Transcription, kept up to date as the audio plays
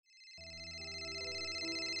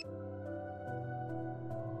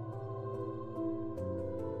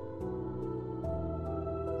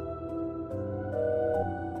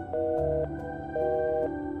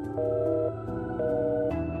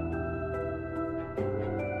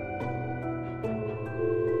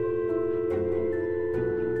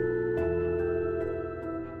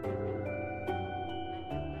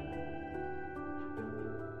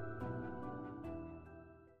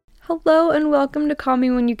Hello and welcome to Call Me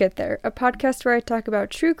When You Get There, a podcast where I talk about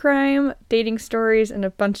true crime, dating stories, and a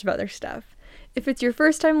bunch of other stuff. If it's your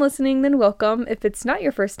first time listening, then welcome. If it's not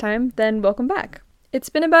your first time, then welcome back. It's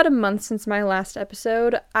been about a month since my last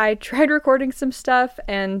episode. I tried recording some stuff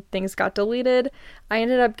and things got deleted. I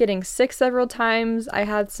ended up getting sick several times. I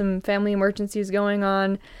had some family emergencies going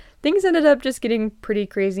on. Things ended up just getting pretty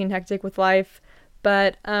crazy and hectic with life.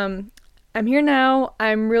 But I'm here now.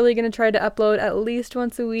 I'm really going to try to upload at least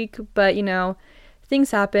once a week. But,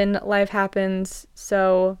 things happen. Life happens.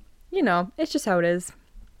 So, it's just how it is.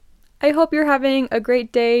 I hope you're having a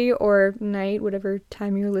great day or night, whatever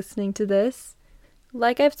time you're listening to this.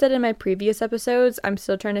 Like I've said in my previous episodes, I'm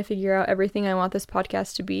still trying to figure out everything I want this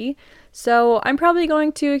podcast to be. So I'm probably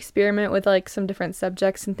going to experiment with some different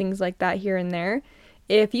subjects and things like that here and there.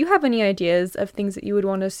 If you have any ideas of things that you would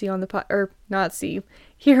want to see on the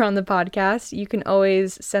here on the podcast, you can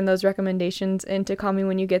always send those recommendations into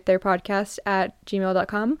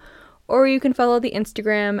callmewhenyougеттhere@gmail.com, or you can follow the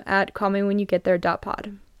Instagram at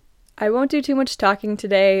callmewhenyougеттhere.pod. I won't do too much talking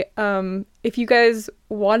today. If you guys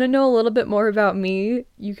want to know a little bit more about me,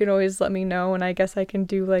 you can always let me know, and I guess I can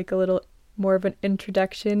do a little more of an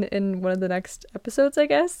introduction in one of the next episodes, I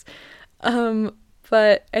guess.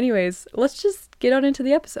 But anyways, let's just get on into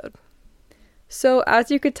the episode. So as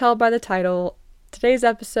you could tell by the title, today's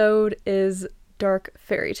episode is dark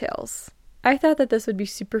fairy tales. I thought that this would be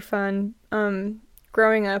super fun.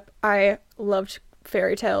 Growing up, I loved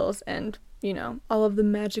fairy tales and all of the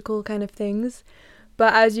magical kind of things.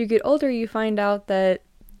 But as you get older, you find out that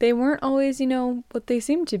they weren't always, what they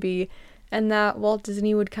seemed to be. And that Walt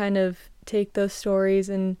Disney would kind of take those stories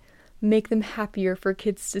and make them happier for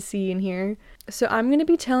kids to see and hear. So I'm going to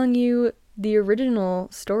be telling you the original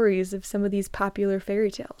stories of some of these popular fairy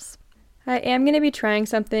tales. I am going to be trying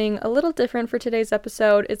something a little different for today's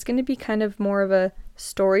episode. It's going to be kind of more of a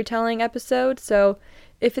storytelling episode. So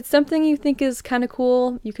if it's something you think is kind of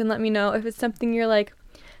cool, you can let me know. If it's something you're like,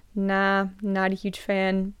 nah, not a huge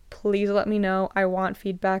fan, please let me know. I want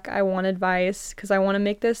feedback. I want advice because I want to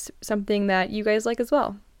make this something that you guys like as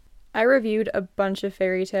well. I reviewed a bunch of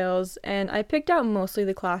fairy tales and I picked out mostly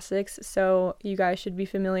the classics, so you guys should be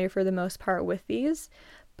familiar for the most part with these.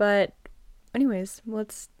 But anyways,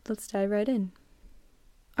 let's dive right in.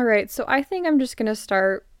 Alright, so I think I'm just gonna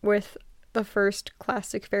start with the first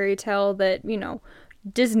classic fairy tale that,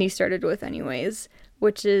 Disney started with anyways,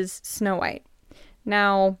 which is Snow White.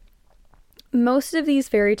 Now, most of these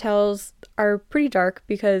fairy tales are pretty dark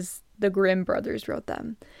because the Grimm brothers wrote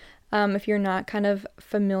them. If you're not kind of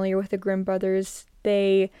familiar with the Grimm brothers,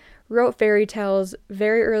 they wrote fairy tales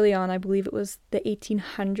very early on. I believe it was the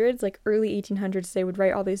 1800s, early 1800s, they would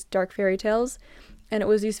write all these dark fairy tales. And it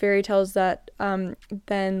was these fairy tales that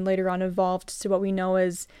then later on evolved to what we know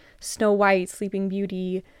as Snow White, Sleeping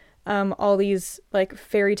Beauty, all these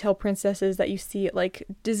fairy tale princesses that you see at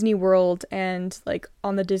Disney World and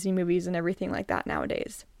on the Disney movies and everything like that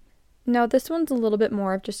nowadays. Now this one's a little bit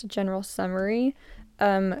more of just a general summary.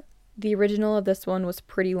 The original of this one was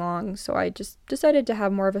pretty long, so I just decided to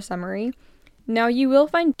have more of a summary. Now you will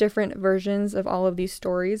find different versions of all of these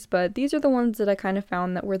stories, but these are the ones that I kind of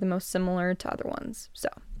found that were the most similar to other ones. So,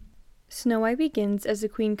 Snow White begins as the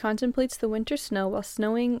queen contemplates the winter snow while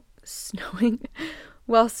sewing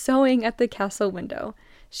at the castle window.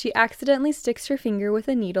 She accidentally sticks her finger with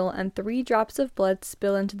a needle and 3 drops of blood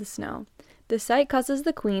spill into the snow. The sight causes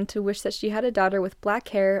the queen to wish that she had a daughter with black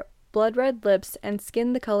hair, blood-red lips, and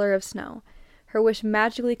skin the color of snow. Her wish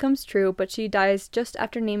magically comes true, but she dies just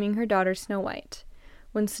after naming her daughter Snow White.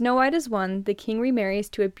 When Snow White is won, the king remarries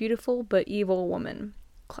to a beautiful but evil woman.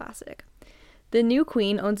 Classic. The new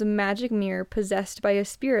queen owns a magic mirror possessed by a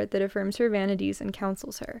spirit that affirms her vanities and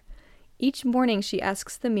counsels her. Each morning she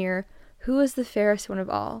asks the mirror, "Who is the fairest one of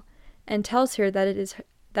all?" and tells her that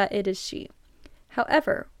it is she.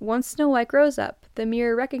 However, once Snow White grows up, the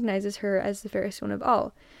mirror recognizes her as the fairest one of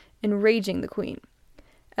all, enraging the queen.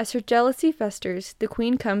 As her jealousy festers, the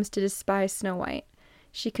queen comes to despise Snow White.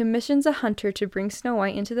 She commissions a hunter to bring Snow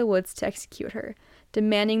White into the woods to execute her,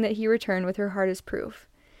 demanding that he return with her heart as proof.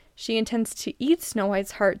 She intends to eat Snow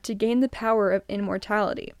White's heart to gain the power of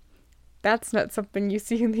immortality. That's not something you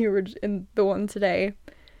see in the one today.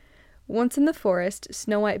 Once in the forest,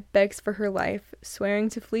 Snow White begs for her life, swearing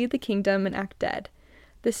to flee the kingdom and act dead.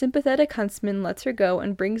 The sympathetic huntsman lets her go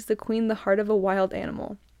and brings the queen the heart of a wild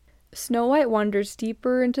animal. Snow White wanders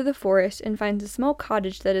deeper into the forest and finds a small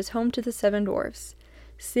cottage that is home to the 7 dwarfs.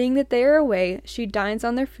 Seeing that they are away, she dines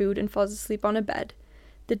on their food and falls asleep on a bed.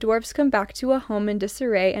 The dwarfs come back to a home in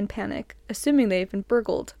disarray and panic, assuming they have been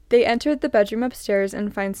burgled. They enter the bedroom upstairs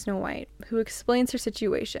and find Snow White, who explains her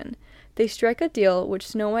situation. They strike a deal which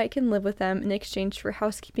Snow White can live with them in exchange for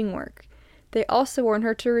housekeeping work. They also warn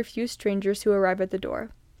her to refuse strangers who arrive at the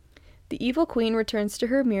door. The evil queen returns to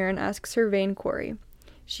her mirror and asks her vain quarry.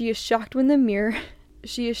 She is shocked when the mirror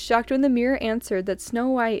answered that Snow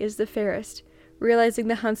White is the fairest, realizing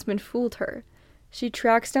the huntsman fooled her. She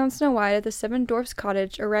tracks down Snow White at the seven dwarfs'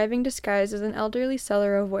 cottage, arriving disguised as an elderly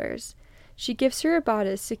seller of wares. She gives her a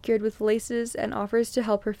bodice secured with laces and offers to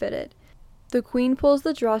help her fit it. The queen pulls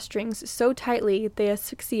the drawstrings so tightly they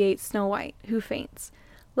asphyxiate Snow White, who faints.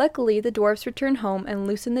 Luckily, the dwarfs return home and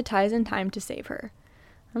loosen the ties in time to save her.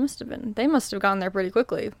 They must have gotten there pretty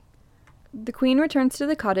quickly. The queen returns to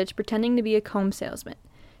the cottage pretending to be a comb salesman.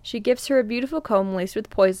 She gives her a beautiful comb laced with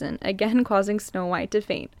poison, again causing Snow White to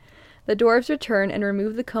faint. The dwarves return and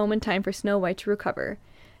remove the comb in time for Snow White to recover.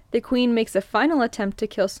 The queen makes a final attempt to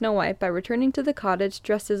kill Snow White by returning to the cottage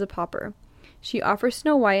dressed as a pauper. She offers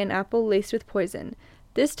Snow White an apple laced with poison.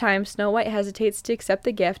 This time, Snow White hesitates to accept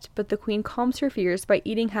the gift, but the queen calms her fears by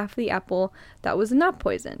eating half the apple that was not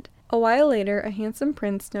poisoned. A while later, a handsome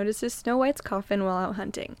prince notices Snow White's coffin while out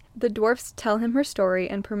hunting. The dwarfs tell him her story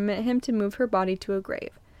and permit him to move her body to a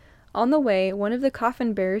grave. On the way, one of the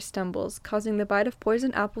coffin bearers stumbles, causing the bite of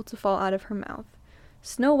poisoned apple to fall out of her mouth.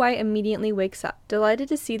 Snow White immediately wakes up. Delighted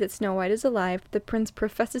to see that Snow White is alive, the prince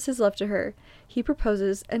professes his love to her. He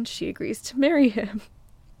proposes, and she agrees to marry him.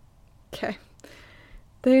 Okay.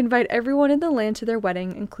 They invite everyone in the land to their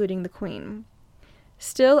wedding, including the queen.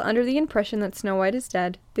 Still under the impression that Snow White is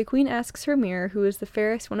dead, the queen asks her mirror who is the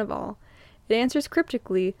fairest one of all. It answers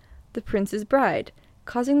cryptically, the prince's bride,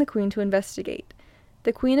 causing the queen to investigate.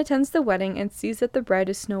 The queen attends the wedding and sees that the bride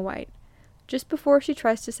is Snow White. Just before she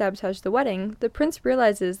tries to sabotage the wedding, the prince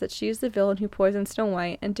realizes that she is the villain who poisoned Snow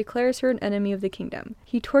White and declares her an enemy of the kingdom.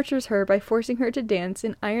 He tortures her by forcing her to dance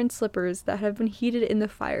in iron slippers that have been heated in the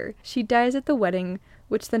fire. She dies at the wedding,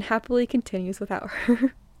 which then happily continues without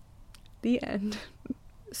her. The end.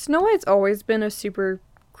 Snow White's always been a super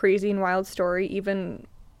crazy and wild story, even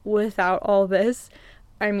without all this.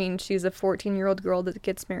 I mean, she's a 14-year-old girl that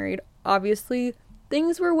gets married. Obviously,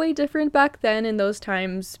 things were way different back then. In those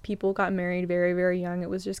times, people got married very, very young. It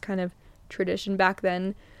was just kind of tradition back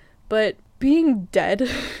then. But being dead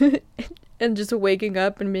and just waking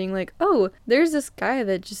up and being like, oh, there's this guy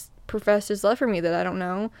that just professed his love for me that I don't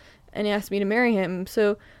know, and he asked me to marry him.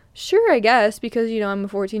 So, sure, I guess, because, I'm a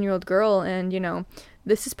 14-year-old girl, and,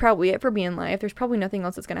 this is probably it for me in life. There's probably nothing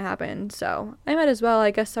else that's going to happen. So, I might as well. I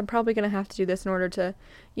guess I'm probably going to have to do this in order to,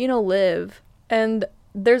 live. And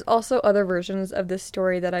there's also other versions of this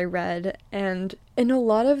story that I read, and in a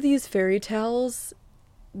lot of these fairy tales,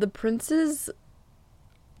 the princes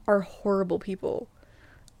are horrible people.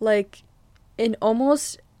 Like, in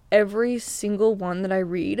almost every single one that I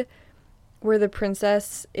read, where the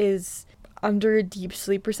princess is under a deep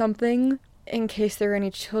sleep or something, in case there are any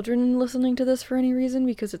children listening to this for any reason,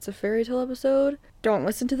 because it's a fairy tale episode, don't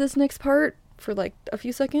listen to this next part for like a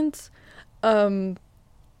few seconds. But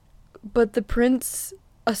the prince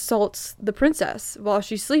assaults the princess while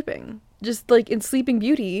she's sleeping. Just like in Sleeping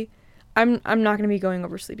Beauty, I'm not going to be going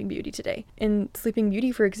over Sleeping Beauty today. In Sleeping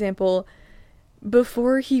Beauty, for example,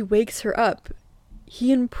 before he wakes her up,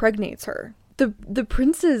 he impregnates her. The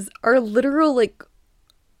princes are literal, like,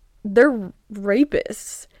 they're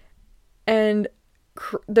rapists. And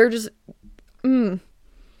they're just, I'm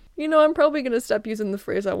probably going to stop using the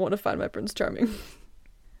phrase, I want to find my Prince Charming.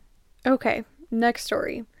 Okay, next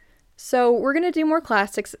story. So we're going to do more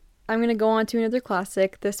classics. I'm going to go on to another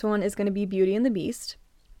classic. This one is going to be Beauty and the Beast.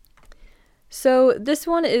 So this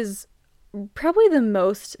one is probably the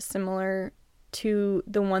most similar to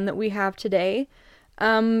the one that we have today.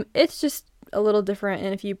 It's just a little different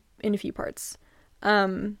in a few parts.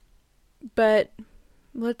 But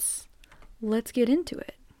let's get into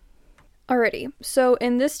it. Alrighty. So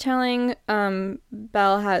in this telling,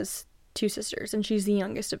 Belle has two sisters, and she's the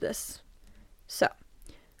youngest of this. So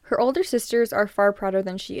her older sisters are far prouder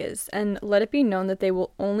than she is, and let it be known that they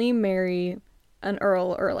will only marry an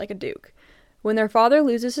earl or like a duke. When their father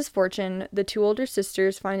loses his fortune, the two older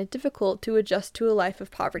sisters find it difficult to adjust to a life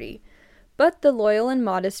of poverty. But the loyal and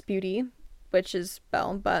modest Beauty, which is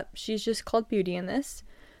Belle, but she's just called Beauty in this,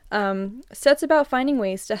 sets about finding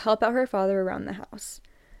ways to help out her father around the house.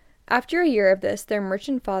 After a year of this, their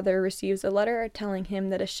merchant father receives a letter telling him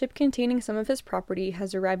that a ship containing some of his property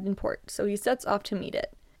has arrived in port, so he sets off to meet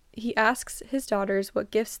it. He asks his daughters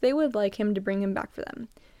what gifts they would like him to bring him back for them.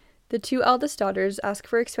 The two eldest daughters ask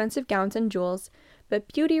for expensive gowns and jewels,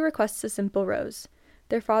 but Beauty requests a simple rose.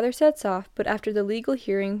 Their father sets off, but after the legal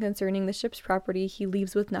hearing concerning the ship's property, he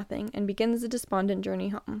leaves with nothing and begins a despondent journey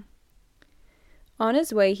home. On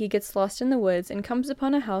his way, he gets lost in the woods and comes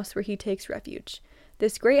upon a house where he takes refuge.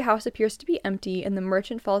 This great house appears to be empty, and the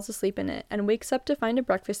merchant falls asleep in it and wakes up to find a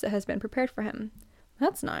breakfast that has been prepared for him.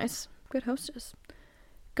 That's nice. Good hostess.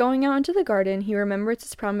 Going out into the garden, he remembers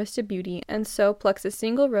his promise to Beauty, and so plucks a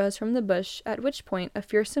single rose from the bush, at which point a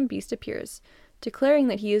fearsome beast appears, declaring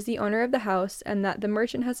that he is the owner of the house and that the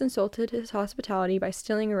merchant has insulted his hospitality by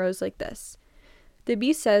stealing a rose like this. The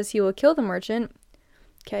beast says he will kill the merchant.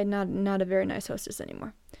 Okay, not a very nice hostess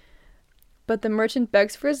anymore. But the merchant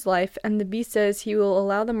begs for his life, and the beast says he will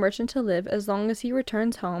allow the merchant to live as long as he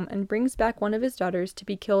returns home and brings back one of his daughters to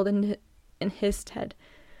be killed in his stead.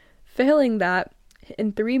 Failing that,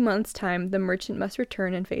 in 3 months' time, the merchant must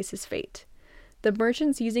return and face his fate. The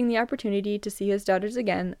merchant, seizing the opportunity to see his daughters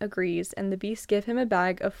again, agrees, and the beast gives him a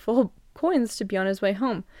bag of full coins to be on his way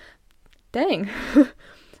home. Dang.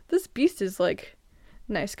 This beast is like,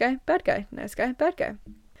 nice guy, bad guy, nice guy, bad guy.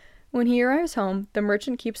 When he arrives home, the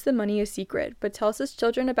merchant keeps the money a secret, but tells his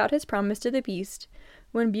children about his promise to the beast.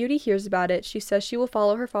 When Beauty hears about it, she says she will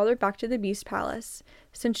follow her father back to the beast palace,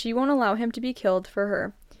 since she won't allow him to be killed for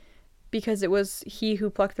her, because it was he who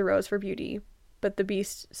plucked the rose for Beauty, but the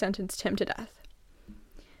beast sentenced him to death.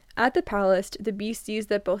 At the palace, the beast sees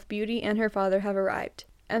that both Beauty and her father have arrived,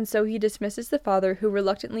 and so he dismisses the father, who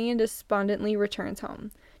reluctantly and despondently returns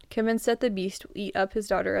home, convinced that the beast will eat up his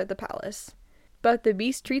daughter at the palace. But the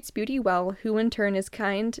beast treats Beauty well, who in turn is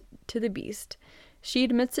kind to the beast. She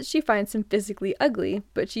admits that she finds him physically ugly,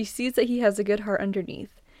 but she sees that he has a good heart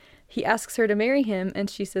underneath. He asks her to marry him, and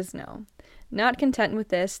she says no. Not content with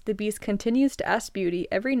this, the beast continues to ask Beauty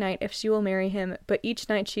every night if she will marry him, but each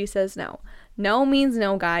night she says no. No means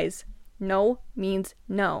no, guys. No means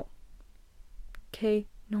no. Okay,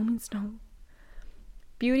 no means no.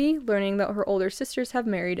 Beauty, learning that her older sisters have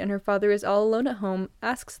married and her father is all alone at home,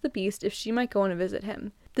 asks the beast if she might go and visit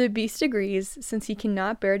him. The beast agrees, since he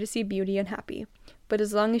cannot bear to see Beauty unhappy, but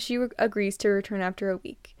as long as she agrees to return after a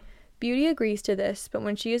week. Beauty agrees to this, but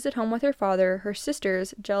when she is at home with her father, her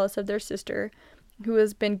sisters, jealous of their sister, who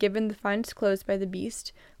has been given the finest clothes by the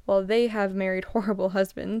beast, while they have married horrible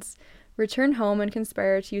husbands, return home and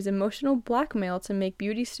conspire to use emotional blackmail to make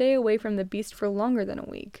Beauty stay away from the beast for longer than a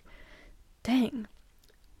week. Dang.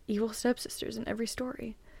 Evil stepsisters in every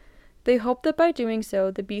story. They hope that by doing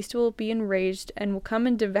so, the beast will be enraged and will come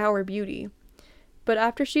and devour Beauty. But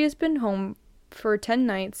after she has been home for 10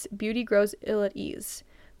 nights, Beauty grows ill at ease.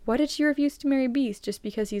 Why did she refuse to marry Beast, just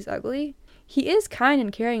because he's ugly? He is kind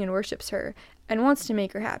and caring and worships her, and wants to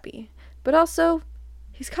make her happy. But also,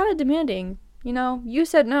 he's kind of demanding. You know, you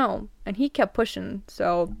said no, and he kept pushing,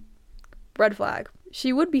 so red flag.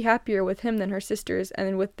 She would be happier with him than her sisters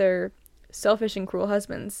and with their selfish and cruel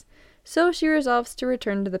husbands. So she resolves to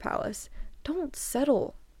return to the palace. Don't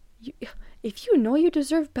settle. If you know you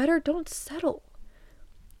deserve better, don't settle.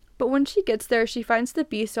 But when she gets there, she finds the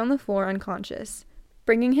beast on the floor unconscious.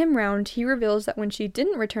 Bringing him round, he reveals that when she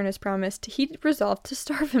didn't return as promised, he resolved to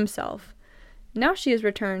starve himself. Now she is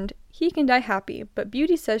returned, he can die happy, but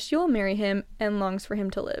Beauty says she will marry him and longs for him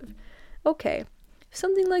to live. Okay, if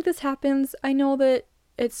something like this happens, I know that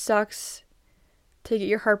it sucks to get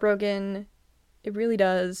your heart broken. It really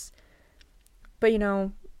does. But, you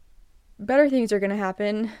know, better things are going to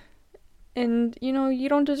happen. And, you know, you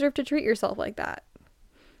don't deserve to treat yourself like that,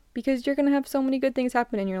 because you're going to have so many good things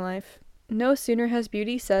happen in your life. No sooner has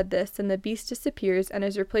Beauty said this than the beast disappears and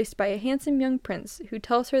is replaced by a handsome young prince who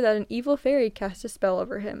tells her that an evil fairy cast a spell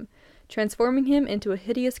over him, transforming him into a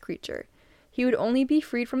hideous creature. He would only be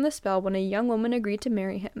freed from the spell when a young woman agreed to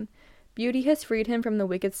marry him. Beauty has freed him from the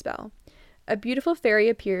wicked spell. A beautiful fairy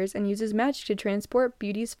appears and uses magic to transport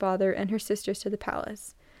Beauty's father and her sisters to the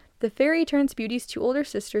palace. The fairy turns Beauty's 2 older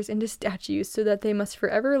sisters into statues so that they must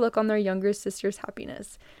forever look on their younger sister's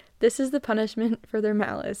happiness. This is the punishment for their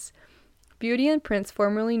malice. Beauty and Prince,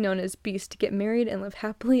 formerly known as Beast, get married and live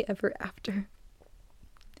happily ever after.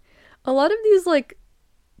 A lot of these, like,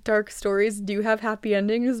 dark stories do have happy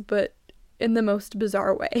endings, but in the most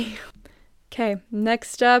bizarre way. Okay,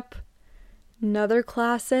 next up, another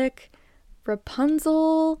classic,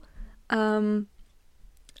 Rapunzel.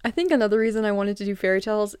 I think another reason I wanted to do fairy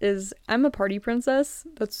tales is I'm a party princess.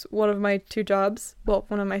 That's one of my 2 jobs. Well,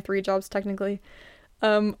 one of my 3 jobs, technically.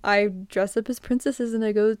 I dress up as princesses and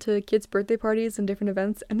I go to kids' birthday parties and different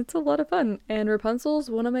events, and it's a lot of fun. And Rapunzel's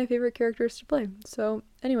one of my favorite characters to play. So,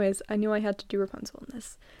 anyways, I knew I had to do Rapunzel in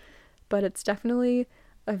this. But it's definitely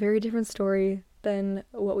a very different story than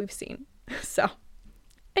what we've seen. So,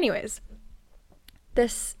 anyways,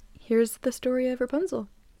 here's the story of Rapunzel.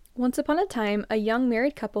 Once upon a time, a young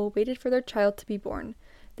married couple waited for their child to be born.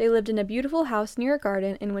 They lived in a beautiful house near a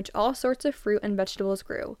garden in which all sorts of fruit and vegetables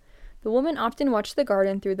grew. The woman often watched the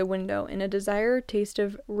garden through the window in a desired taste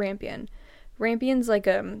of rampion. Rampion's like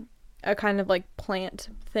a kind of like plant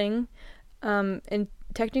thing. And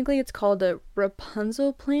technically it's called a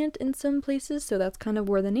Rapunzel plant in some places, so that's kind of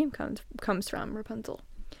where the name comes from, Rapunzel.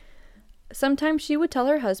 Sometimes she would tell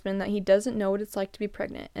her husband that he doesn't know what it's like to be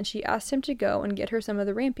pregnant, and she asked him to go and get her some of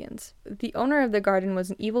the rampions. The owner of the garden was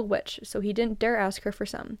an evil witch, so he didn't dare ask her for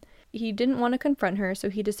some. He didn't want to confront her, so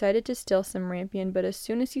he decided to steal some rampion, but as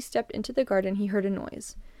soon as he stepped into the garden, he heard a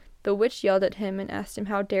noise. The witch yelled at him and asked him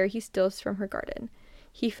how dare he steals from her garden.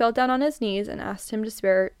 He fell down on his knees and asked him to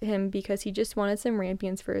spare him because he just wanted some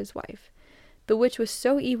rampions for his wife. The witch was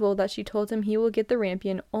so evil that she told him he will get the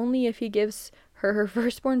rampion only if he gives her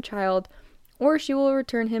firstborn child, or she will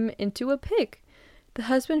return him into a pig. The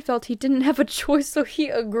husband felt he didn't have a choice, so he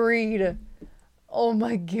agreed. Oh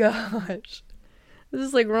my gosh. This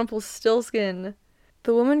is like Rumpelstiltskin.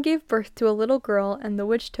 The woman gave birth to a little girl, and the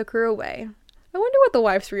witch took her away. I wonder what the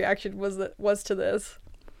wife's reaction was to this.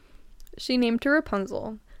 She named her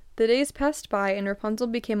Rapunzel. The days passed by, and Rapunzel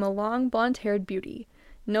became a long, blonde-haired beauty.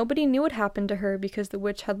 Nobody knew what happened to her because the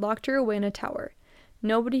witch had locked her away in a tower.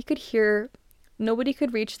 Nobody could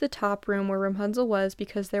reach the top room where Rapunzel was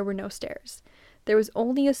because there were no stairs. There was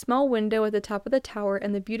only a small window at the top of the tower,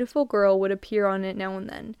 and the beautiful girl would appear on it now and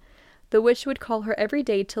then. The witch would call her every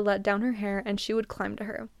day to let down her hair, and she would climb to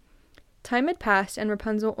her. Time had passed, and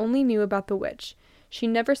Rapunzel only knew about the witch. She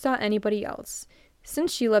never saw anybody else.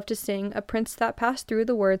 Since she loved to sing, a prince that passed through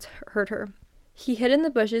the woods heard her. He hid in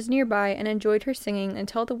the bushes nearby and enjoyed her singing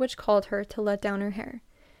until the witch called her to let down her hair.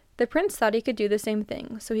 The prince thought he could do the same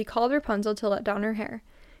thing, so he called Rapunzel to let down her hair.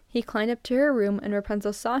 He climbed up to her room, and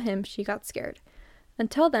Rapunzel saw him. She got scared.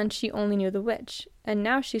 Until then, she only knew the witch, and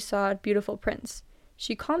now she saw a beautiful prince.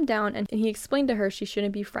 She calmed down, and he explained to her she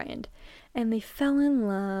shouldn't be frightened, and they fell in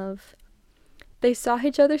love. They saw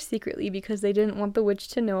each other secretly because they didn't want the witch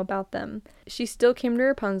to know about them. She still came to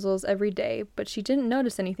Rapunzel's every day, but she didn't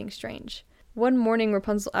notice anything strange. One morning,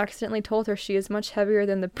 Rapunzel accidentally told her she is much heavier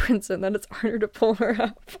than the prince and that it's harder to pull her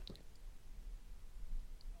up.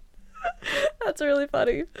 That's really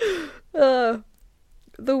funny. The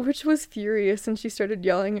witch was furious and she started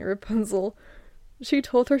yelling at Rapunzel. She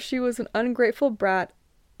told her she was an ungrateful brat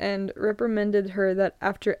and reprimanded her that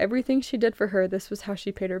after everything she did for her, this was how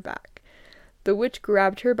she paid her back. The witch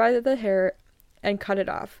grabbed her by the hair and cut it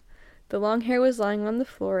off. The long hair was lying on the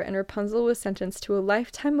floor, and Rapunzel was sentenced to a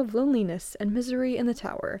lifetime of loneliness and misery in the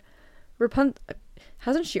tower.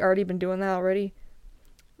 Hasn't she already been doing that already?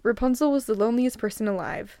 Rapunzel was the loneliest person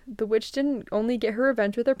alive. The witch didn't only get her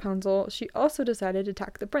revenge with Rapunzel, she also decided to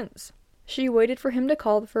attack the prince. She waited for him to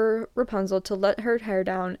call for Rapunzel to let her hair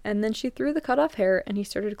down, and then she threw the cut-off hair and he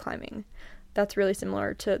started climbing. That's really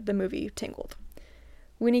similar to the movie Tangled.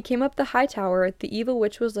 When he came up the high tower, the evil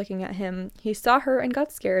witch was looking at him. He saw her and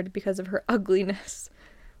got scared because of her ugliness.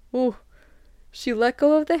 Ooh. She let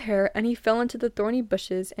go of the hair and he fell into the thorny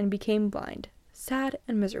bushes and became blind, sad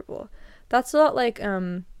and miserable. That's a lot like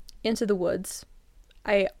Into the Woods.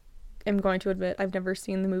 I am going to admit I've never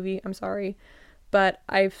seen the movie, I'm sorry, but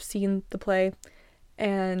I've seen the play,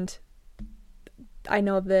 and I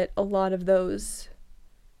know that a lot of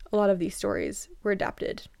these stories were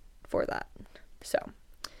adapted for that. So,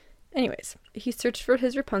 anyways, he searched for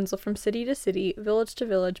his Rapunzel from city to city, village to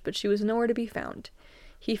village, but she was nowhere to be found.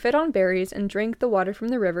 He fed on berries and drank the water from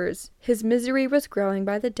the rivers. His misery was growing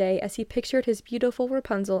by the day as he pictured his beautiful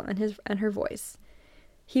Rapunzel and her voice.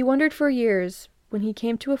 He wondered for years when he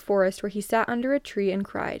came to a forest where he sat under a tree and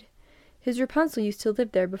cried. His Rapunzel used to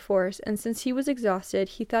live there before, and since he was exhausted,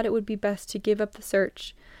 he thought it would be best to give up the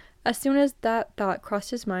search. As soon as that thought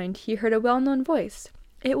crossed his mind, he heard a well-known voice.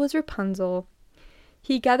 It was Rapunzel.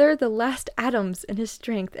 He gathered the last atoms in his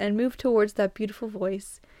strength and moved towards that beautiful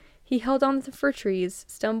voice. He held on to the fir trees,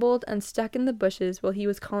 stumbled, and stuck in the bushes while he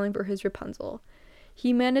was calling for his Rapunzel.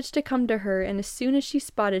 He managed to come to her, and as soon as she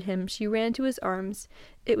spotted him, she ran to his arms.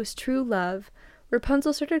 It was true love.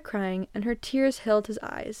 Rapunzel started crying, and her tears held his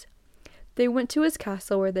eyes. They went to his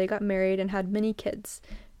castle where they got married and had many kids.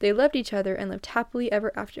 They loved each other and lived happily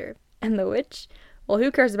ever after. And the witch? Well,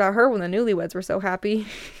 who cares about her when the newlyweds were so happy?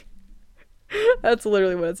 That's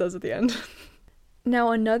literally what it says at the end.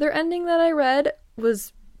 Now, another ending that I read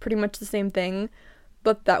was pretty much the same thing,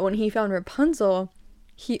 but that when he found Rapunzel,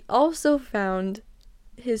 he also found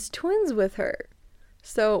his twins with her.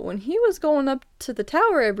 So when he was going up to the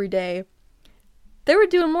tower every day, they were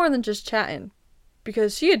doing more than just chatting,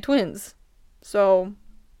 because she had twins. So,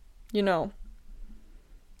 yeah,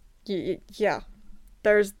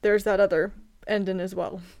 there's that other ending as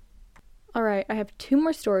well. Alright, I have 2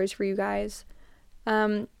 more stories for you guys.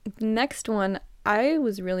 The next one I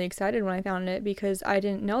was really excited when I found it because I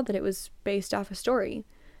didn't know that it was based off a story.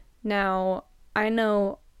 Now, I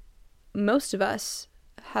know most of us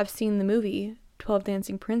have seen the movie 12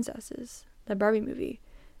 Dancing Princesses, the Barbie movie,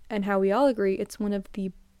 and how we all agree it's one of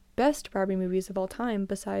the best Barbie movies of all time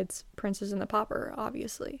besides Princess and the Pauper,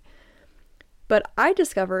 obviously. But I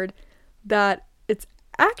discovered that it's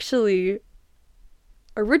actually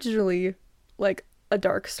originally like a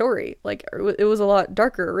dark story. Like, it was a lot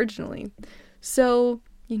darker originally. So,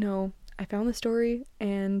 I found the story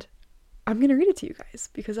and I'm gonna read it to you guys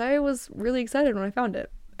because I was really excited when I found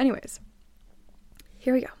it. Anyways,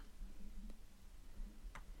 here we go.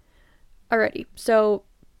 Alrighty, so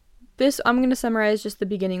I'm going to summarize just the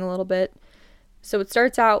beginning a little bit. So it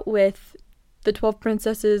starts out with the 12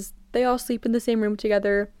 princesses. They all sleep in the same room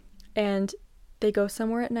together, and they go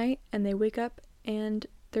somewhere at night, and they wake up, and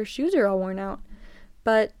their shoes are all worn out.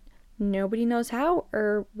 But nobody knows how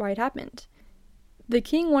or why it happened. The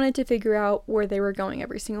king wanted to figure out where they were going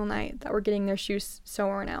every single night that were getting their shoes so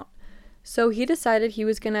worn out. So he decided he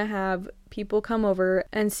was going to have people come over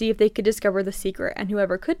and see if they could discover the secret. And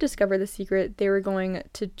whoever could discover the secret, they were going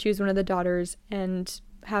to choose one of the daughters and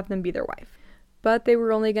have them be their wife. But they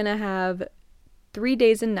were only going to have 3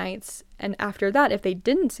 days and nights. And after that, if they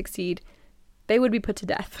didn't succeed, they would be put to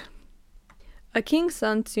death. A king's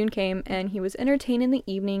son soon came, and he was entertained in the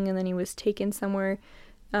evening, and then he was taken somewhere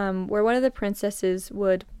where one of the princesses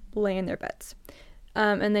would lay in their beds.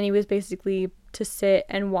 And then he was basically to sit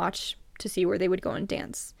and watch to see where they would go and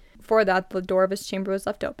dance. For that, the door of his chamber was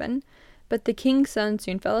left open, but the king's son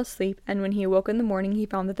soon fell asleep, and when he awoke in the morning, he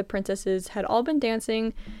found that the princesses had all been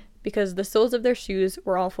dancing because the soles of their shoes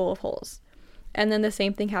were all full of holes. And then the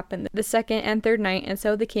same thing happened the second and third night, and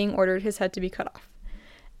so the king ordered his head to be cut off.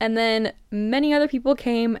 And then many other people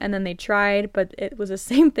came, and then they tried, but it was the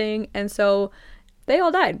same thing, and so they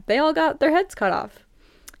all died. They all got their heads cut off.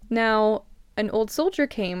 Now, an old soldier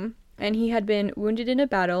came, and he had been wounded in a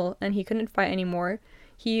battle, and he couldn't fight anymore.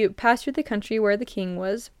 He passed through the country where the king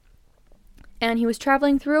was, and he was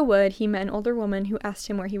traveling through a wood. He met an older woman who asked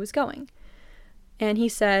him where he was going. And he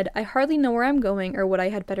said, "I hardly know where I'm going or what I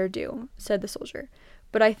had better do," said the soldier,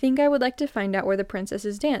 "but I think I would like to find out where the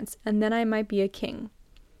princesses dance, and then I might be a king."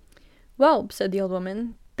 "Well," said the old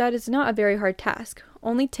woman, "that is not a very hard task.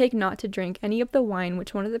 Only take not to drink any of the wine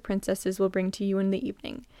which one of the princesses will bring to you in the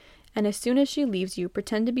evening. And as soon as she leaves you,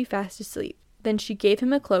 pretend to be fast asleep." Then she gave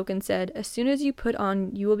him a cloak and said, "As soon as you put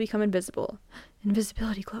on, you will become invisible."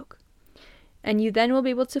 Invisibility cloak. "And you then will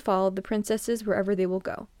be able to follow the princesses wherever they will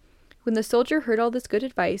go." When the soldier heard all this good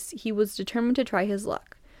advice, he was determined to try his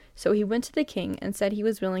luck. So he went to the king and said he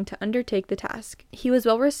was willing to undertake the task. He was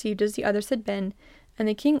well received as the others had been, and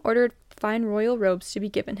the king ordered fine royal robes to be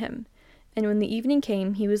given him. And when the evening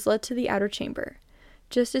came, he was led to the outer chamber.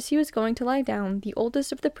 Just as he was going to lie down, the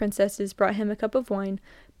oldest of the princesses brought him a cup of wine,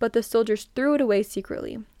 but the soldiers threw it away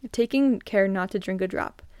secretly, taking care not to drink a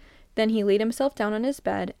drop. Then he laid himself down on his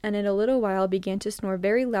bed, and in a little while began to snore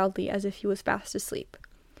very loudly as if he was fast asleep.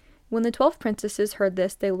 When the 12 princesses heard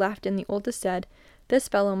this, they laughed, and the oldest said, "This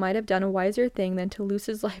fellow might have done a wiser thing than to lose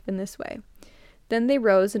his life in this way." Then they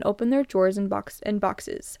rose and opened their drawers and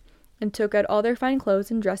boxes, and took out all their fine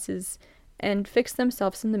clothes and dresses, and fixed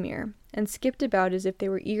themselves in the mirror, and skipped about as if they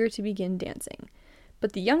were eager to begin dancing.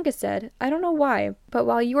 But the youngest said, "I don't know why, but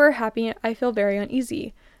while you are happy, I feel very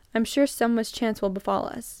uneasy. I'm sure some mischance will befall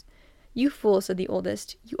us." "You fool," said the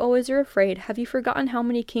oldest, "you always are afraid. Have you forgotten how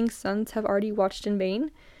many kings' sons have already watched in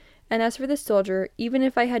vain? And as for the soldier, even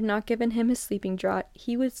if I had not given him his sleeping draught,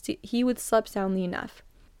 he would sleep soundly enough."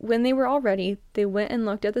 When they were all ready, they went and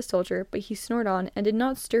looked at the soldier, but he snored on, and did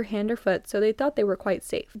not stir hand or foot, so they thought they were quite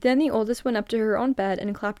safe. Then the oldest went up to her own bed,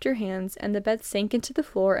 and clapped her hands, and the bed sank into the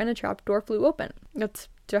floor, and a trapdoor flew open. That's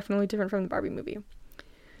definitely different from the Barbie movie.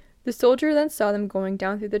 The soldier then saw them going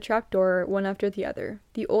down through the trapdoor, one after the other,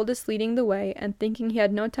 the oldest leading the way, and thinking he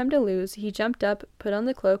had no time to lose, he jumped up, put on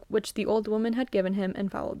the cloak which the old woman had given him,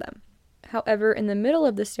 and followed them. However, in the middle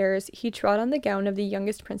of the stairs, he trod on the gown of the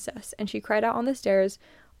youngest princess, and she cried out on the stairs,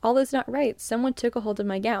 "All is not right. Someone took a hold of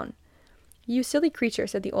my gown." "You silly creature,"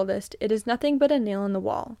 said the oldest, "it is nothing but a nail in the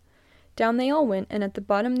wall." Down they all went, and at the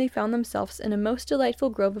bottom they found themselves in a most delightful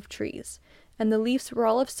grove of trees, and the leaves were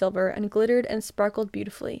all of silver, and glittered and sparkled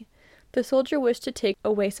beautifully. The soldier wished to take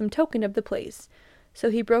away some token of the place, so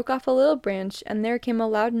he broke off a little branch, and there came a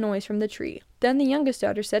loud noise from the tree. Then the youngest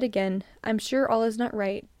daughter said again, "I'm sure all is not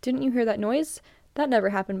right. Didn't you hear that noise? That never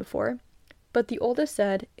happened before." But the oldest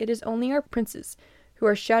said, "It is only our princes, who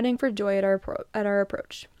are shouting for joy at our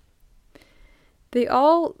approach." They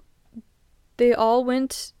all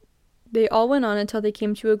went on until they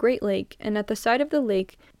came to a great lake, and at the side of the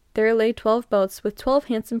lake There lay 12 boats with 12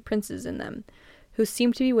 handsome princes in them, who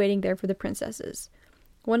seemed to be waiting there for the princesses.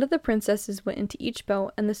 One of the princesses went into each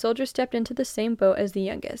boat, and the soldier stepped into the same boat as the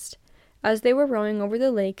youngest. As they were rowing over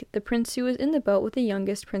the lake, the prince who was in the boat with the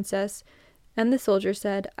youngest princess and the soldier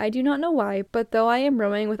said, "I do not know why, but though I am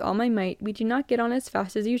rowing with all my might, we do not get on as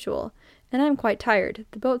fast as usual, and I am quite tired.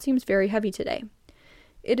 The boat seems very heavy today."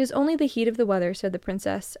 "It is only the heat of the weather," said the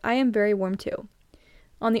princess. "I am very warm too."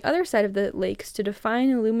 On the other side of the lake stood a fine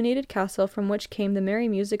illuminated castle from which came the merry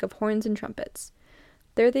music of horns and trumpets.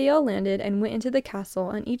 There they all landed and went into the castle,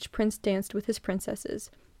 and each prince danced with his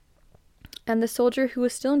princesses. And the soldier, who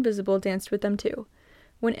was still invisible, danced with them too.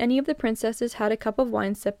 When any of the princesses had a cup of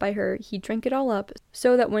wine set by her, he drank it all up,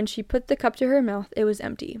 so that when she put the cup to her mouth, it was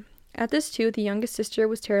empty. At this too, the youngest sister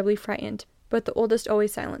was terribly frightened, but the oldest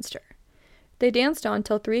always silenced her. They danced on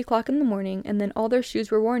till 3 o'clock in the morning, and then all their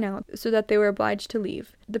shoes were worn out, so that they were obliged to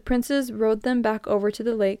leave. The princes rowed them back over to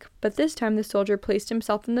the lake, but this time the soldier placed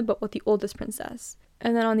himself in the boat with the oldest princess.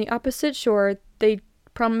 And then on the opposite shore, they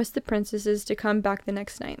promised the princesses to come back the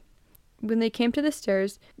next night. When they came to the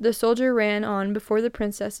stairs, the soldier ran on before the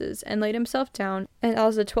princesses and laid himself down, and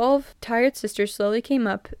as the 12 tired sisters slowly came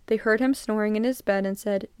up, they heard him snoring in his bed and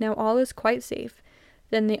said, "Now all is quite safe."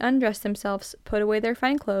 Then they undressed themselves, put away their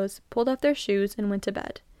fine clothes, pulled off their shoes, and went to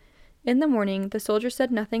bed. In the morning, the soldier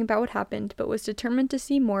said nothing about what happened, but was determined to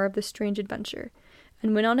see more of the strange adventure,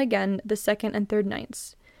 and went on again the second and third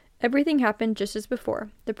nights. Everything happened just as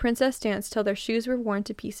before. The princess danced till their shoes were worn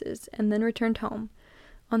to pieces, and then returned home.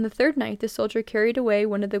 On the third night, the soldier carried away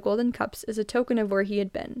one of the golden cups as a token of where he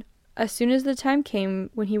had been. As soon as the time came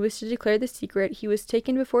when he was to declare the secret, he was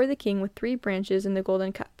taken before the king with 3 branches and the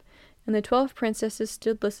golden cup, and the 12 princesses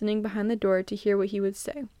stood listening behind the door to hear what he would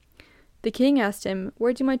say. The king asked him,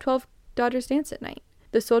 "Where do my 12 daughters dance at night?"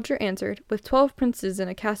 The soldier answered, "With 12 princes in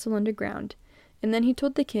a castle underground." And then he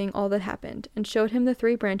told the king all that happened, and showed him the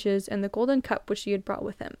 3 branches and the golden cup which he had brought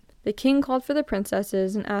with him. The king called for the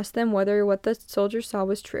princesses and asked them whether what the soldier saw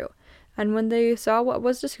was true, and when they saw what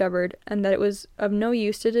was discovered, and that it was of no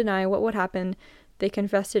use to deny what would happen, they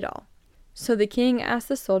confessed it all. So the king asked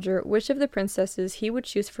the soldier which of the princesses he would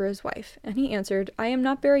choose for his wife, and he answered, "I am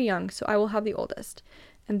not very young, so I will have the oldest."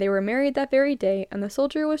 And they were married that very day, and the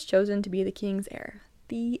soldier was chosen to be the king's heir.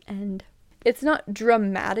 The end. It's not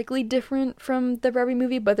dramatically different from the Barbie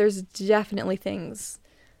movie, but there's definitely things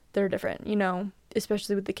that are different,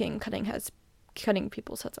 especially with the king cutting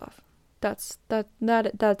people's heads off. That's a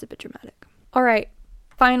bit dramatic. All right,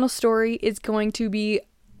 final story is going to be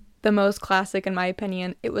the most classic in my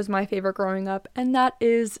opinion. It was my favorite growing up, and that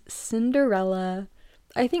is Cinderella.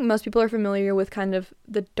 I think most people are familiar with kind of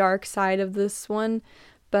the dark side of this one,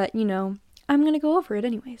 but I'm going to go over it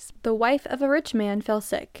anyways. The wife of a rich man fell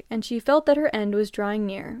sick, and she felt that her end was drawing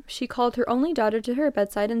near. She called her only daughter to her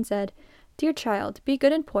bedside and said, "Dear child, be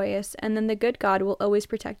good and pious, and then the good God will always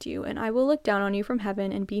protect you, and I will look down on you from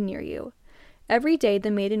heaven and be near you." Every day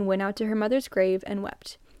the maiden went out to her mother's grave and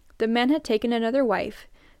wept. The man had taken another wife.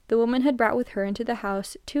 The woman had brought with her into the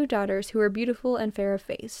house 2 daughters who were beautiful and fair of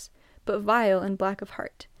face, but vile and black of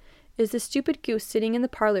heart. "Is the stupid goose sitting in the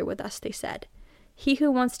parlor with us?" they said. "He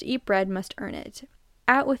who wants to eat bread must earn it.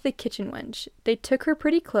 Out with the kitchen wench." They took her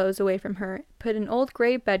pretty clothes away from her, put an old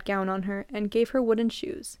grey bedgown on her, and gave her wooden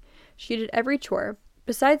shoes. She did every chore.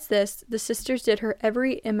 Besides this, the sisters did her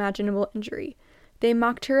every imaginable injury. They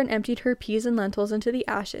mocked her and emptied her peas and lentils into the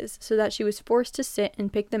ashes, so that she was forced to sit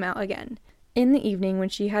and pick them out again. In the evening, when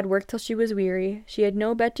she had worked till she was weary, she had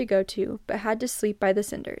no bed to go to, but had to sleep by the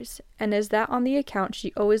cinders, and as that on the account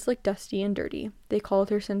she always looked dusty and dirty, they called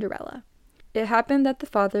her Cinderella. It happened that the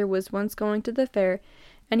father was once going to the fair,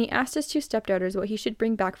 and he asked his 2 stepdaughters what he should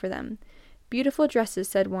bring back for them. "Beautiful dresses,"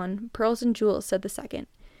 said one. "Pearls and jewels," said the second.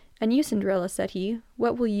 "And you, Cinderella," said he,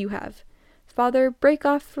 "what will you have?" "Father, break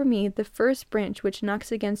off for me the first branch which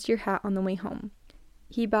knocks against your hat on the way home."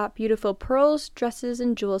 He bought beautiful pearls, dresses,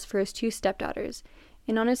 and jewels for his 2 stepdaughters,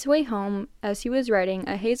 and on his way home, as he was riding,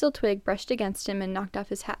 a hazel twig brushed against him and knocked off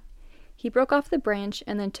his hat. He broke off the branch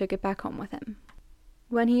and then took it back home with him.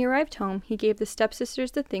 When he arrived home, he gave the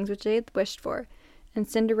stepsisters the things which they had wished for, and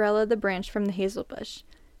Cinderella the branch from the hazel bush.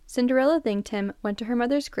 Cinderella thanked him, went to her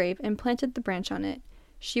mother's grave, and planted the branch on it.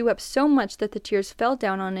 She wept so much that the tears fell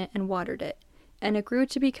down on it and watered it, and it grew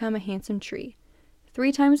to become a handsome tree.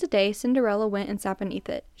 3 times a day Cinderella went and sat beneath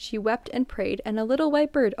it. She wept and prayed, and a little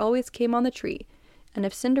white bird always came on the tree, and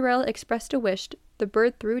if Cinderella expressed a wish, the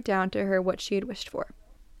bird threw down to her what she had wished for.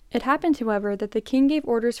 It happened, however, that the king gave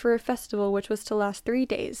orders for a festival which was to last 3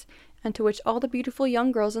 days, and to which all the beautiful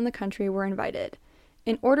young girls in the country were invited.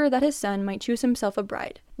 in order that his son might choose himself a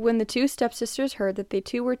bride. When the two stepsisters heard that they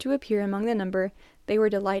too were to appear among the number, they were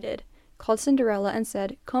delighted, called Cinderella and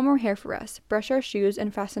said, "Comb our hair for us, brush our shoes,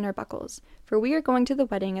 and fasten our buckles, for we are going to the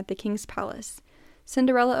wedding at the king's palace."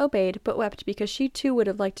 Cinderella obeyed, but wept because she too would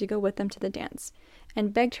have liked to go with them to the dance,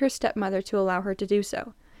 and begged her stepmother to allow her to do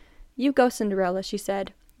so. "You go, Cinderella," she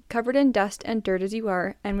said, "covered in dust and dirt as you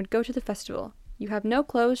are, and would go to the festival. You have no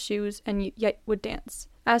clothes, shoes, and yet would dance."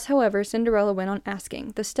 As, however, Cinderella went on asking,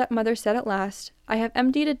 the stepmother said at last, "I have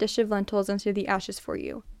emptied a dish of lentils into the ashes for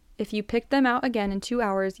you. If you pick them out again in 2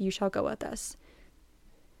 hours, you shall go with us."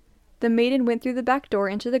 The maiden went through the back door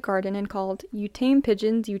into the garden and called, "You tame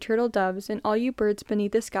pigeons, you turtle doves, and all you birds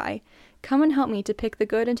beneath the sky, come and help me to pick the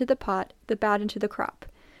good into the pot, the bad into the crop."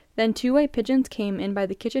 Then 2 white pigeons came in by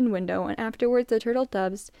the kitchen window, and afterwards the turtle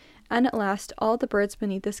doves, and at last all the birds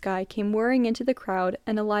beneath the sky came whirring into the crowd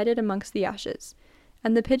and alighted amongst the ashes.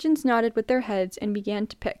 And the pigeons nodded with their heads and began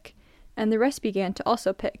to pick, and the rest began to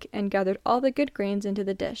also pick, and gathered all the good grains into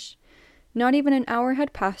the dish. Not even an hour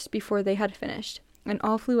had passed before they had finished, and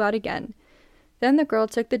all flew out again. Then the girl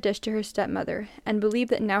took the dish to her stepmother, and believed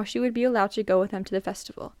that now she would be allowed to go with them to the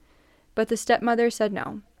festival. But the stepmother said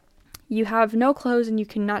no. "You have no clothes and you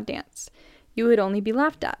cannot dance. You would only be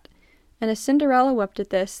laughed at." And as Cinderella wept at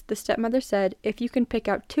this, the stepmother said, "If you can pick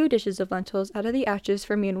out 2 dishes of lentils out of the ashes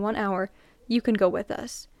for me in 1 hour, you can go with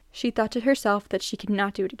us." She thought to herself that she could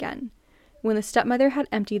not do it again. When the stepmother had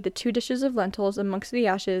emptied the 2 dishes of lentils amongst the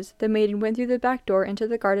ashes, the maiden went through the back door into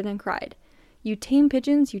the garden and cried, "You tame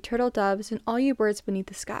pigeons, you turtle doves, and all you birds beneath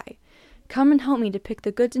the sky, come and help me to pick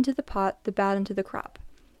the goods into the pot, the bad into the crop."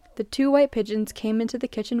 The 2 white pigeons came into the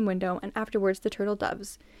kitchen window, and afterwards the turtle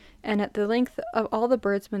doves, and at the length of all the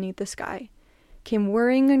birds beneath the sky, came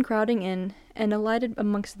whirring and crowding in, and alighted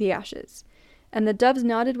amongst the ashes. And the doves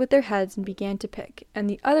nodded with their heads and began to pick, and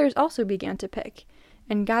the others also began to pick,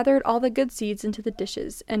 and gathered all the good seeds into the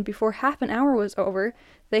dishes, and before half an hour was over,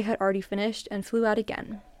 they had already finished and flew out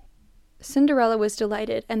again. Cinderella was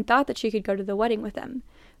delighted, and thought that she could go to the wedding with them.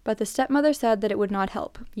 But the stepmother said that it would not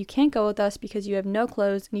help. "You can't go with us because you have no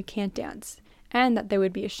clothes and you can't dance," and that they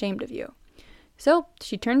would be ashamed of you. So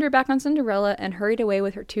she turned her back on Cinderella and hurried away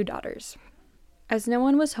with her 2 daughters. As no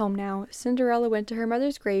one was home now, Cinderella went to her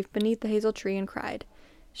mother's grave beneath the hazel tree and cried,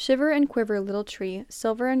 "Shiver and quiver, little tree,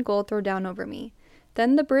 silver and gold throw down over me."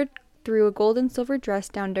 Then the bird threw a gold and silver dress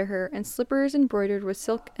down to her, and slippers embroidered with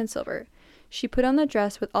silk and silver. She put on the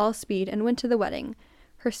dress with all speed and went to the wedding.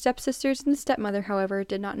 Her stepsisters and the stepmother, however,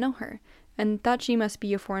 did not know her, and thought she must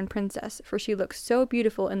be a foreign princess, for she looked so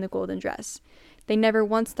beautiful in the golden dress. They never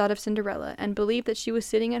once thought of Cinderella, and believed that she was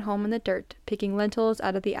sitting at home in the dirt, picking lentils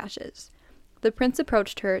out of the ashes. The prince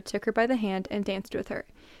approached her, took her by the hand, and danced with her.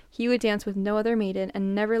 He would dance with no other maiden,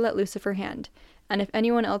 and never let loose of her hand, and if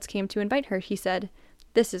anyone else came to invite her, he said,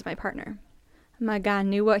 "This is my partner." My God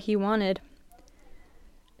knew what he wanted.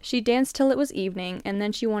 She danced till it was evening, and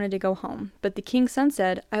then she wanted to go home. But the king's son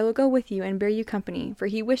said, "I will go with you and bear you company," for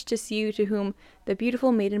he wished to see you to whom the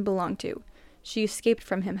beautiful maiden belonged to. She escaped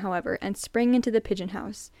from him, however, and sprang into the pigeon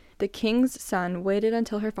house. The king's son waited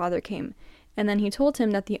until her father came, and then he told him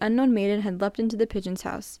that the unknown maiden had leapt into the pigeon's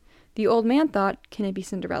house. The old man thought, "Can it be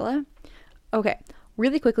Cinderella?" Okay,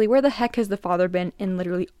 really quickly, where the heck has the father been in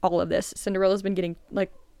literally all of this? Cinderella's been getting,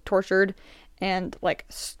 tortured and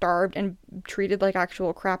starved and treated like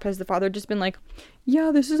actual crap. Has the father just been like,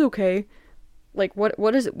 "Yeah, this is okay"?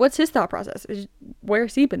 What's his thought process?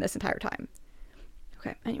 Where's he been this entire time?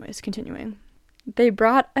 Okay, anyways, continuing. They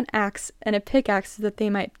brought an axe and a pickaxe so that they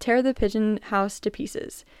might tear the pigeon house to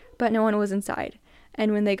pieces, but no one was inside.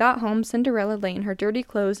 And when they got home, Cinderella lay in her dirty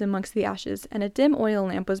clothes amongst the ashes, and a dim oil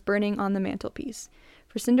lamp was burning on the mantelpiece.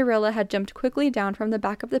 For Cinderella had jumped quickly down from the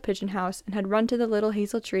back of the pigeon house and had run to the little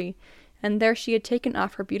hazel tree, and there she had taken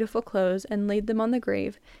off her beautiful clothes and laid them on the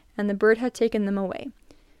grave, and the bird had taken them away.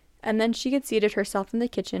 And then she had seated herself in the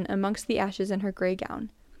kitchen amongst the ashes in her grey gown.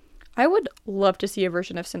 I would love to see a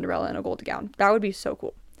version of Cinderella in a gold gown. That would be so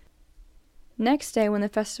cool. Next day, when the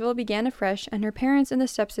festival began afresh, and her parents and the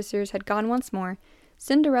stepsisters had gone once more,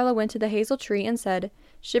 Cinderella went to the hazel tree and said,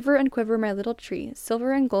 "Shiver and quiver, my little tree,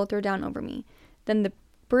 silver and gold throw down over me." Then the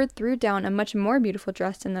bird threw down a much more beautiful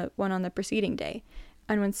dress than the one on the preceding day,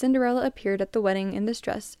 and when Cinderella appeared at the wedding in this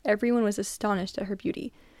dress, everyone was astonished at her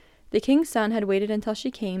beauty. The king's son had waited until she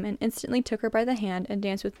came, and instantly took her by the hand and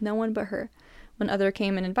danced with no one but her. When other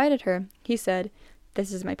came and invited her, he said,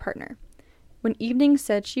 "This is my partner." When evening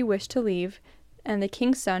said she wished to leave, and the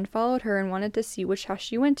king's son followed her and wanted to see which house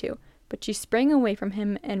she went to, but she sprang away from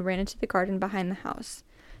him and ran into the garden behind the house.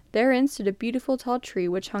 Therein stood a beautiful tall tree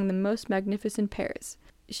which hung the most magnificent pears.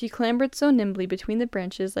 She clambered so nimbly between the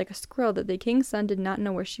branches like a squirrel that the king's son did not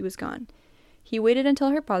know where she was gone. He waited until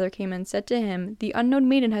her father came and said to him, "The unknown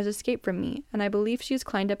maiden has escaped from me, and I believe she has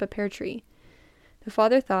climbed up a pear tree." The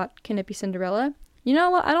father thought, "Can it be Cinderella?" You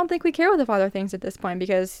know what? I don't think we care what the father thinks at this point,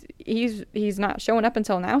 because he's not showing up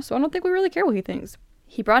until now, so I don't think we really care what he thinks.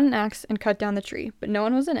 He brought an axe and cut down the tree, but no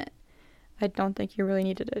one was in it. I don't think you really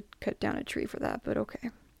needed to cut down a tree for that, but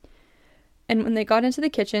okay. And when they got into the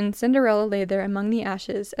kitchen, Cinderella lay there among the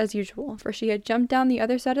ashes, as usual, for she had jumped down the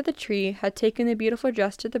other side of the tree, had taken the beautiful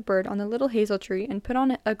dress to the bird on the little hazel tree, and put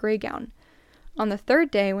on a grey gown. On the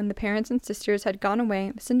third day, when the parents and sisters had gone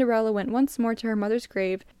away, Cinderella went once more to her mother's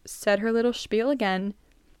grave, said her little spiel again,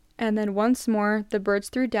 and then once more the birds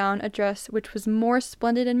threw down a dress which was more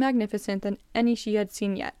splendid and magnificent than any she had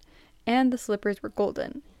seen yet, and the slippers were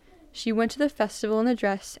golden. She went to the festival in the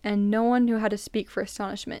dress, and no one knew how to speak for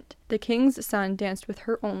astonishment. The king's son danced with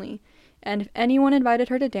her only, and if anyone invited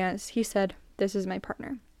her to dance, he said, "This is my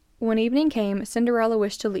partner." When evening came, Cinderella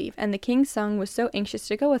wished to leave, and the king's son was so anxious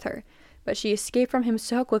to go with her, but she escaped from him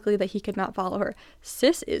so quickly that he could not follow her.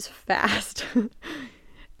 Sis is fast.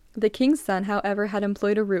 The king's son, however, had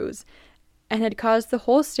employed a ruse, and had caused the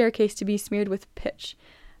whole staircase to be smeared with pitch.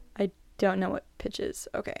 I don't know what pitch is.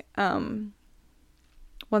 Okay,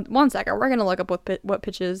 One second, we're gonna look up what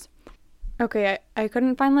pitch is. Okay, I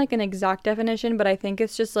couldn't find like an exact definition, but I think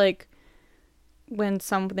it's just like when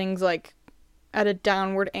something's like at a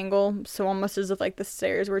downward angle, so almost as if like the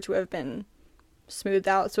stairs were to have been smoothed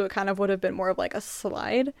out, so it kind of would have been more of like a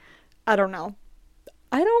slide. I don't know.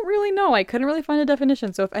 I don't really know. I couldn't really find a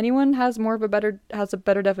definition, so if anyone has a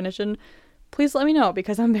better definition, please let me know,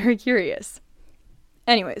 because I'm very curious.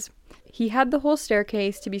 Anyways, he had the whole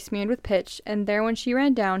staircase to be smeared with pitch, and there when she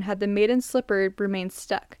ran down had the maiden's slipper remained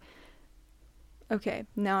stuck. Okay,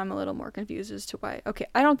 now I'm a little more confused as to why. Okay,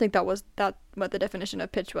 I don't think that was what the definition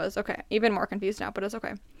of pitch was. Okay, even more confused now, but it's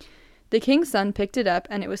okay. The king's son picked it up,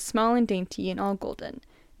 and it was small and dainty and all golden.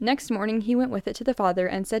 Next morning he went with it to the father,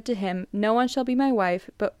 and said to him, "No one shall be my wife,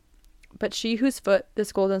 but she whose foot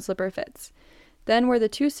this golden slipper fits." Then were the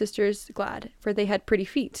two sisters glad, for they had pretty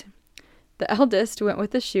feet. The eldest went with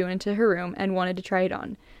the shoe into her room and wanted to try it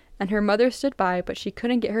on, and her mother stood by, but she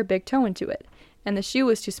couldn't get her big toe into it, and the shoe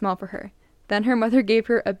was too small for her. Then her mother gave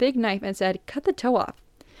her a big knife and said, "Cut the toe off."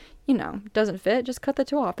 You know, doesn't fit, just cut the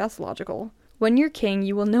toe off, that's logical. When you're king,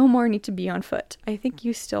 you will no more need to be on foot. I think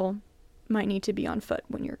you still might need to be on foot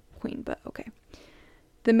when you're queen, but okay.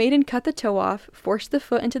 The maiden cut the toe off, forced the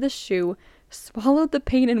foot into the shoe, swallowed the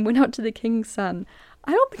pain, and went out to the king's son.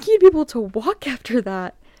 I don't think he'd be able to walk after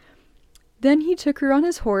that. Then he took her on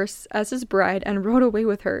his horse as his bride and rode away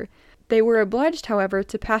with her. They were obliged, however,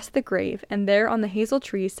 to pass the grave, and there on the hazel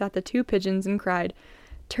tree sat the two pigeons and cried,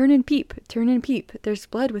 turn and peep, there's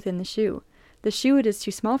blood within the shoe. The shoe it is too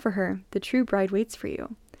small for her, the true bride waits for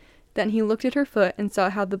you." Then he looked at her foot and saw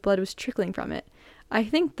how the blood was trickling from it. I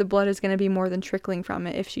think the blood is going to be more than trickling from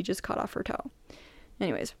it if she just cut off her toe.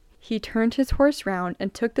 Anyways, he turned his horse round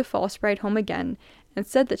and took the false bride home again, and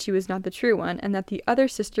said that she was not the true one, and that the other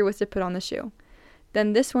sister was to put on the shoe.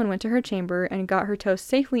 Then this one went to her chamber, and got her toe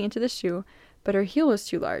safely into the shoe, but her heel was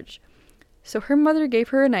too large. So her mother gave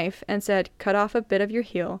her a knife, and said, "Cut off a bit of your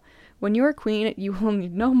heel. When you are queen, you will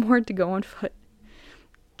need no more to go on foot."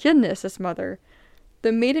 Goodness, this mother.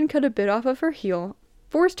 The maiden cut a bit off of her heel,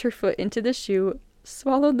 forced her foot into the shoe,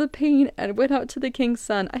 swallowed the pain, and went out to the king's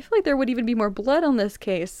son. I feel like there would even be more blood on this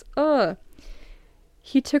case. Ugh.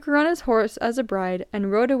 He took her on his horse as a bride,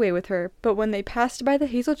 and rode away with her, but when they passed by the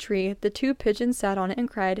hazel tree, the two pigeons sat on it and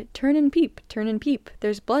cried, turn and peep,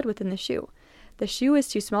 there's blood within the shoe. The shoe is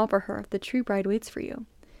too small for her, the true bride waits for you."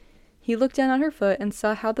 He looked down on her foot and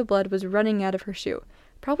saw how the blood was running out of her shoe,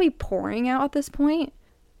 probably pouring out at this point,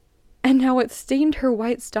 and how it stained her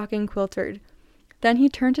white stocking quilted. Then he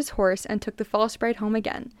turned his horse and took the false bride home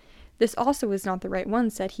again. "This also is not the right one,"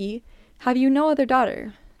 said he. "Have you no other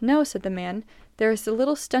daughter?" "No," said the man. "There is the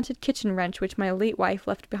little stunted kitchen wrench which my late wife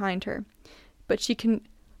left behind her. But she can—"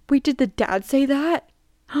 Wait, did the dad say that?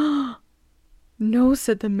 "No,"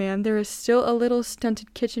 said the man. "There is still a little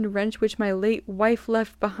stunted kitchen wrench which my late wife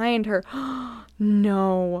left behind her."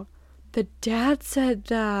 No. The dad said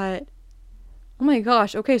that. Oh my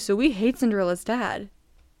gosh. Okay, so we hate Cinderella's dad.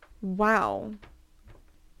 Wow.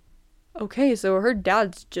 Okay, so her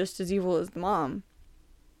dad's just as evil as the mom.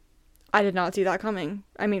 I did not see that coming.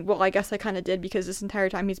 I mean, well, I guess I kind of did, because this entire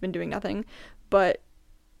time he's been doing nothing. But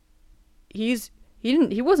he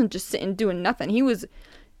wasn't just sitting doing nothing. He was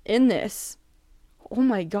in this. Oh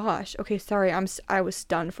my gosh. Okay, sorry. I was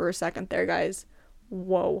stunned for a second there, guys.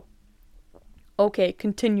 Whoa. Okay,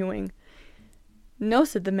 continuing. "No,"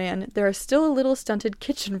 said the man, "there is still a little stunted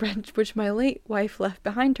kitchen wrench which my late wife left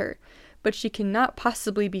behind her, but she cannot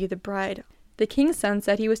possibly be the bride." The king's son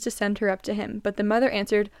said he was to send her up to him, but the mother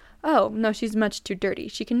answered, "Oh, no, she's much too dirty.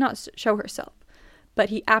 She cannot show herself." But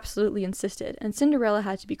he absolutely insisted, and Cinderella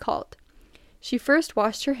had to be called. She first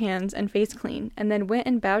washed her hands and face clean, and then went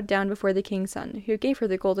and bowed down before the king's son, who gave her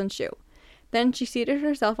the golden shoe. Then she seated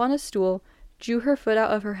herself on a stool, drew her foot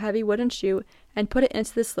out of her heavy wooden shoe, and put it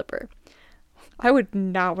into the slipper. I would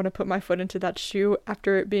not want to put my foot into that shoe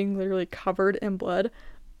after it being literally covered in blood.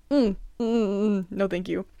 No thank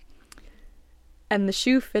you. And the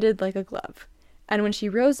shoe fitted like a glove. And when she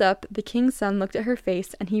rose up, the king's son looked at her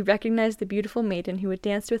face, and he recognized the beautiful maiden who had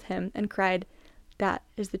danced with him, and cried, "That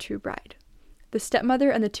is the true bride." The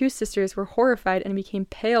stepmother and the two sisters were horrified and became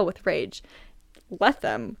pale with rage. Let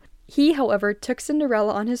them. He, however, took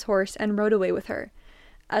Cinderella on his horse and rode away with her.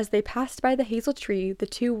 As they passed by the hazel tree, the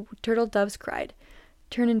two turtle doves cried,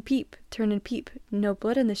 turn and peep, no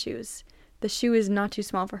blood in the shoes. The shoe is not too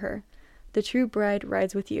small for her. The true bride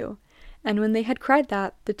rides with you." And when they had cried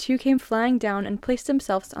that, the two came flying down and placed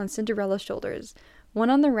themselves on Cinderella's shoulders,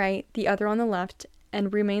 one on the right, the other on the left,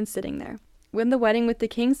 and remained sitting there. When the wedding with the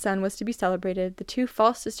king's son was to be celebrated, the two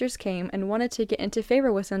false sisters came and wanted to get into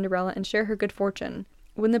favor with Cinderella and share her good fortune.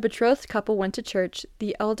 When the betrothed couple went to church,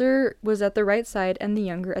 the elder was at the right side and the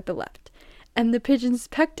younger at the left, and the pigeons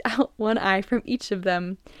pecked out one eye from each of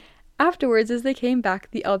them. Afterwards, as they came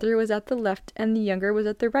back, the elder was at the left and the younger was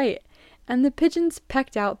at the right, and the pigeons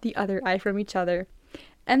pecked out the other eye from each other.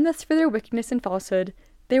 And thus, for their wickedness and falsehood,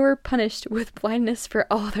 they were punished with blindness for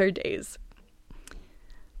all their days.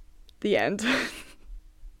 The end.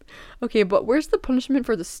 Okay, but where's the punishment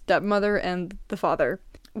for the stepmother and the father?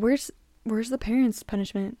 Where's the parents'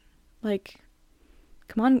 punishment? Like,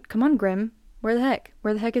 come on, Grimm. Where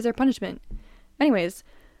the heck is their punishment? Anyways,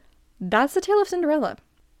 that's the tale of Cinderella.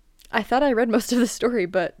 I thought I read most of the story,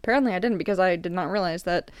 but apparently I didn't, because I did not realize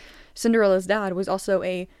that Cinderella's dad was also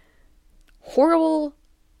a horrible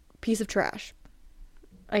piece of trash,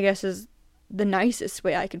 I guess is the nicest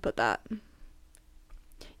way I could put that.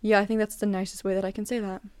 Yeah, I think that's the nicest way that I can say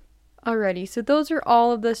that. Alrighty, so those are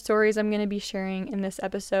all of the stories I'm going to be sharing in this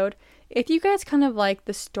episode. If you guys kind of like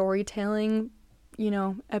the storytelling,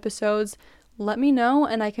 episodes, let me know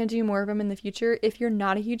and I can do more of them in the future. If you're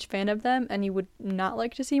not a huge fan of them and you would not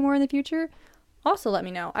like to see more in the future, also let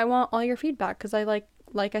me know. I want all your feedback, because I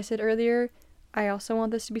like I said earlier, I also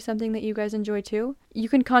want this to be something that you guys enjoy too. You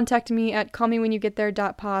can contact me at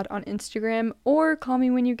callmewhenyougеттhere.pod on Instagram, or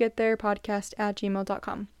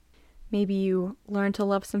callmewhenyougеттherepodcast@gmail.com. Maybe you learn to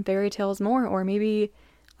love some fairy tales more, or maybe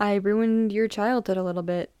I ruined your childhood a little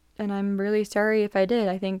bit, and I'm really sorry if I did.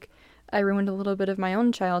 I think I ruined a little bit of my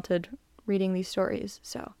own childhood reading these stories,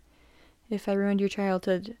 so if I ruined your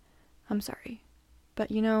childhood, I'm sorry. But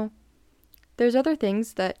there's other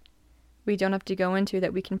things that we don't have to go into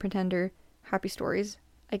that we can pretend are happy stories,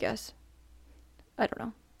 I guess. I don't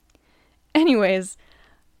know. Anyways,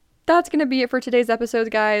 that's going to be it for today's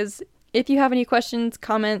episode, guys. If you have any questions,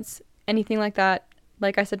 comments, anything like that,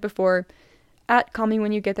 like I said before, at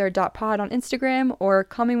callmewhenyougеттhere.pod on Instagram, or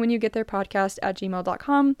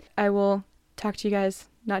callmewhenyougеттherepodcast@gmail.com. I will talk to you guys.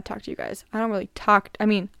 Not talk to you guys. I don't really talk.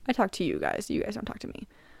 I talk to you guys. You guys don't talk to me.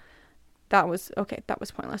 That was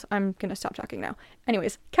pointless. I'm going to stop talking now.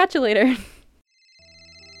 Anyways, catch you later.